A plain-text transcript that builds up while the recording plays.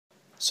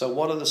So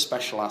what are the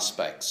special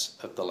aspects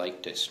of the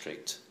Lake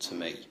District to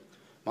me?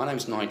 My name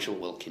is Nigel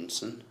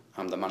Wilkinson.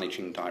 I'm the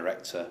Managing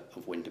Director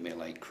of Windermere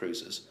Lake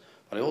Cruises,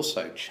 but I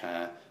also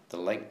chair the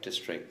Lake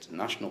District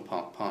National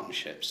Park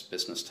Partnerships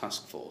Business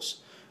Task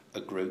Force,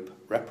 a group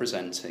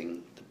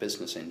representing the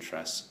business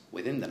interests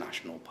within the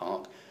National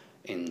Park,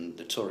 in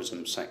the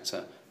tourism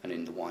sector and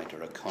in the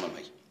wider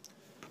economy.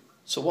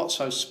 So what's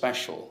so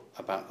special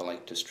about the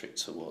Lake District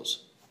to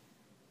us?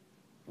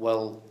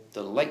 Well,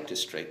 the Lake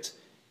District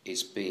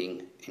is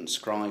being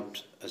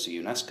inscribed as a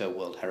UNESCO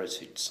World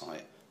Heritage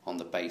Site on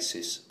the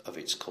basis of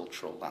its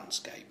cultural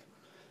landscape.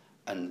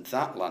 And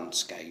that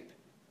landscape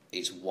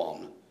is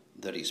one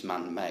that is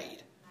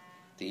man-made.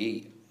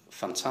 The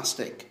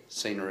fantastic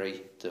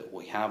scenery that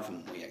we have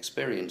and we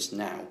experience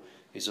now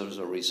is as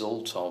a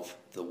result of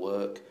the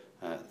work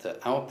that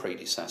our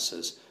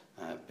predecessors,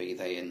 be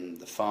they in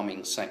the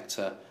farming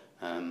sector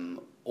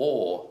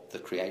or the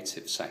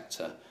creative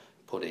sector,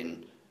 put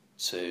in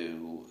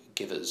to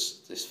give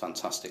us this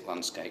fantastic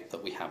landscape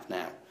that we have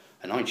now.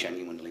 And I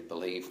genuinely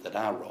believe that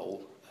our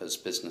role as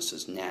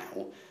businesses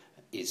now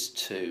is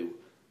to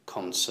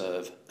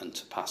conserve and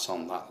to pass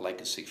on that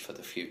legacy for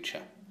the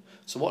future.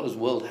 So what does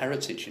World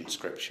Heritage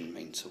inscription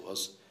mean to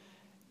us?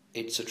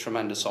 It's a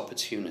tremendous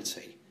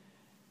opportunity.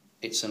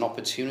 It's an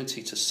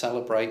opportunity to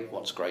celebrate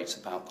what's great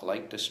about the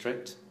Lake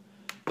District,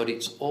 but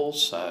it's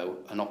also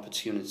an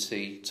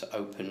opportunity to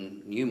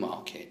open new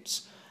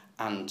markets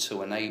and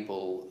to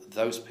enable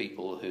those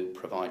people who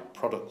provide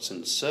products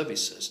and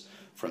services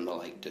from the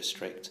Lake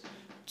District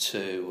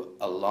to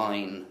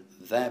align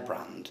their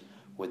brand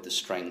with the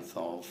strength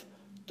of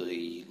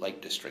the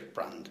Lake District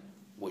brand,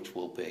 which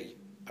will be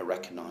a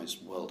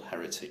recognised World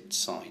Heritage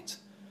Site.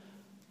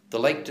 The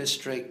Lake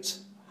District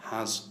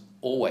has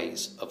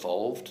always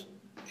evolved.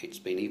 It's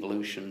been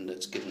evolution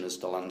that's given us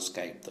the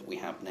landscape that we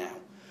have now.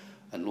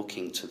 And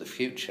looking to the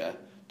future,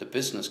 the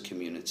business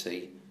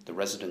community, the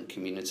resident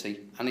community,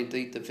 and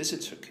indeed the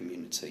visitor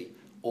community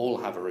all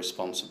have a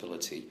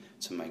responsibility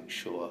to make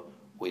sure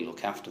we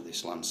look after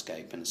this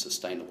landscape in a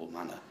sustainable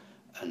manner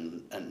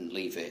and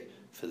leave it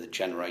for the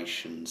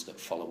generations that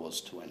follow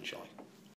us to enjoy.